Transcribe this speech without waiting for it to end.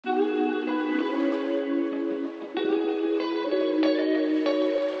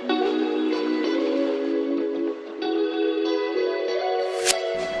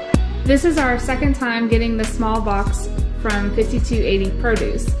This is our second time getting the small box from 5280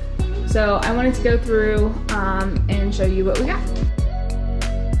 Produce. So I wanted to go through and show you what we got.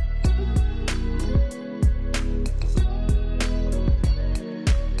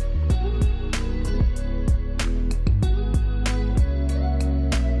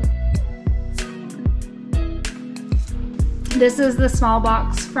 This is the small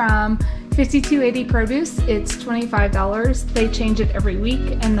box from 5280 Produce. It's $25. They change it every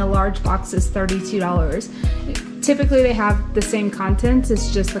week, and the large box is $32. Typically they have the same contents,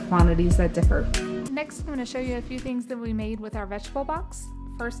 it's just the quantities that differ. Next, I'm going to show you a few things that we made with our vegetable box.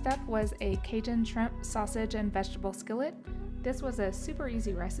 First up was a Cajun shrimp, sausage, and vegetable skillet. This was a super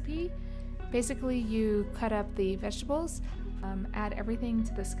easy recipe. Basically, you cut up the vegetables, add everything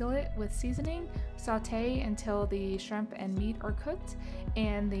to the skillet with seasoning, saute until the shrimp and meat are cooked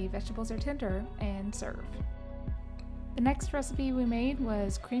and the vegetables are tender, and serve. The next recipe we made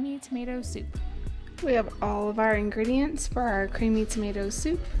was creamy tomato soup. We have all of our ingredients for our creamy tomato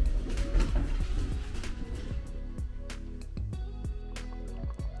soup.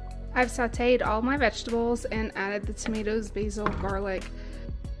 I've sauteed all my vegetables and added the tomatoes, basil, garlic,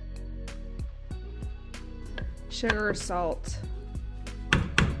 sugar, salt,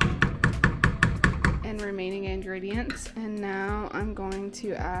 and remaining ingredients. And now I'm going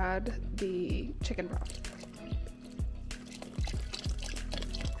to add the chicken broth.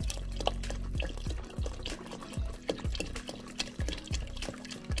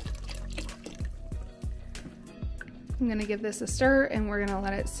 I'm going to give this a stir, and we're going to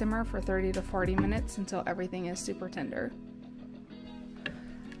let it simmer for 30 to 40 minutes until everything is super tender.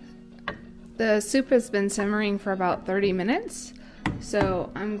 The soup has been simmering for about 30 minutes, so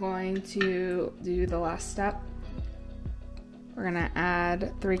I'm going to do the last step. We're going to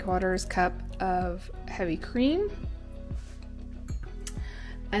add 3/4 cup of heavy cream,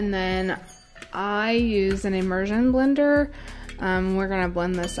 and then I use an immersion blender. We're going to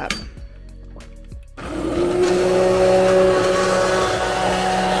blend this up.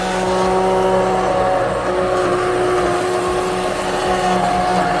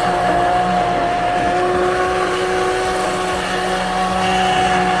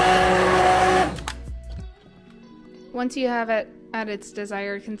 Once you have it at its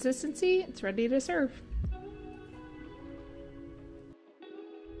desired consistency, it's ready to serve.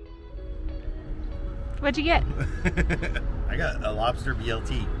 What'd you get? I got a lobster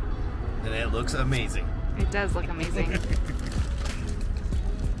BLT, and it looks amazing. It does look amazing.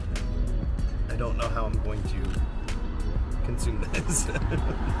 I don't know how I'm going to consume this.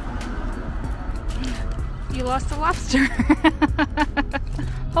 You lost a lobster.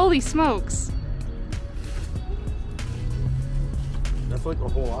 Holy smokes. That's like a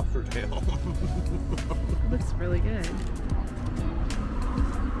whole lobster tail. Looks really good.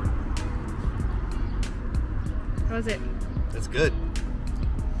 How was it? It's good.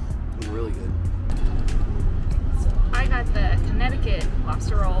 It's really good. So I got the Connecticut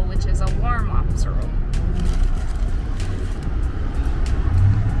lobster roll, which is a warm lobster roll.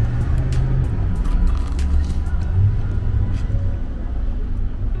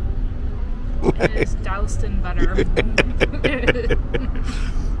 It is doused in butter.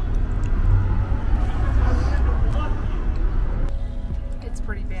 It's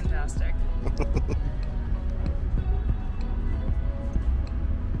pretty fantastic.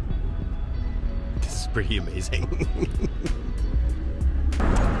 This is pretty amazing.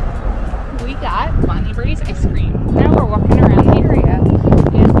 We got Bonnie Brae's ice cream. Now we're walking around the area.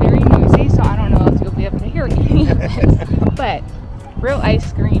 It is very noisy, so I don't know if you'll be able to hear any of this. But real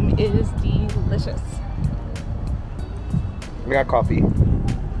ice cream is delicious. We got coffee.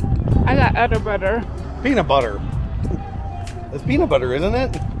 I got udder butter. Peanut butter. It's peanut butter, isn't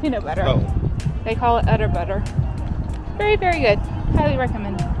it? Peanut butter. Oh. They call it udder butter. Very, very good. Highly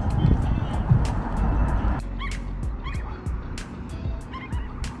recommend.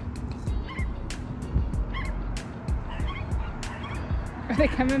 Are they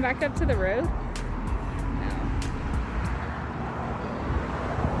coming back up to the road?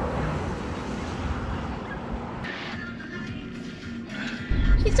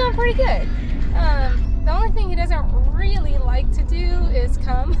 He's doing pretty good. The only thing he doesn't really like to do is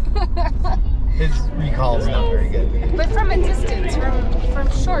come. His recall's not very good. But from a distance, from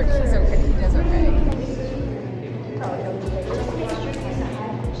short, he's okay. He does okay.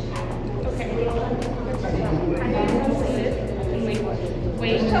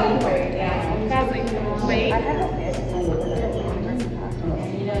 Wait. Bosley, wait.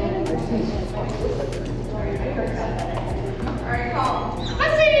 Alright, call.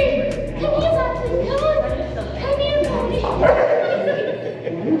 Bosley! Come here, Bosley! Come on! Come here, Bosley!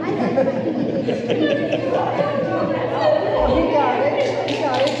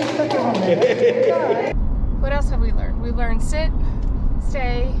 What else have we learned? We learned sit,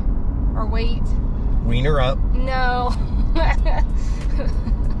 stay, or wait. Wean her up. No.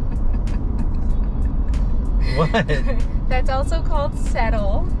 What? That's also called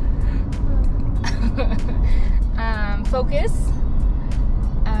settle. Focus.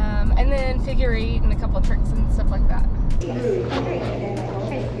 And then figure eight and a couple tricks and stuff like that.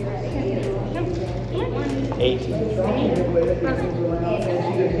 8.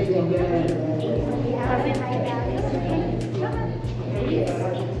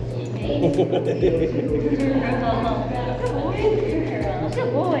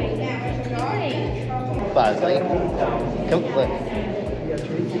 Good boy. Bosley, come look.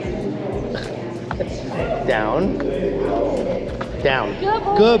 Down. Down.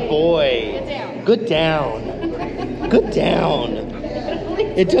 Good boy. Good down. Good down.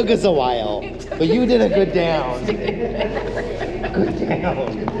 It took us a while, but you did a good down. Good down.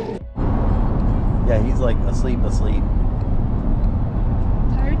 Yeah, he's like asleep.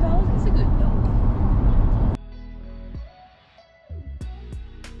 Tired dog? He's a good